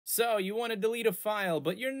So you want to delete a file,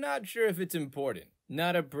 but you're not sure if it's important.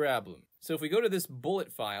 Not a problem. So if we go to this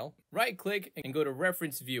bullet file, right click and go to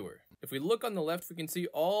Reference Viewer. If we look on the left, we can see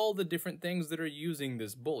all the different things that are using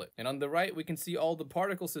this bullet. And on the right, we can see all the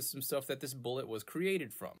particle system stuff that this bullet was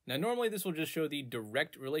created from. Now, normally this will just show the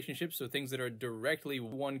direct relationships, so things that are directly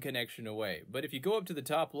one connection away. But if you go up to the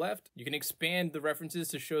top left, you can expand the references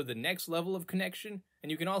to show the next level of connection, and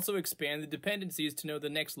you can also expand the dependencies to know the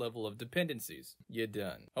next level of dependencies. You're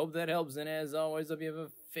done. Hope that helps, and as always, hope you have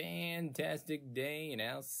a fantastic day, and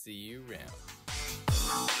I'll see you around.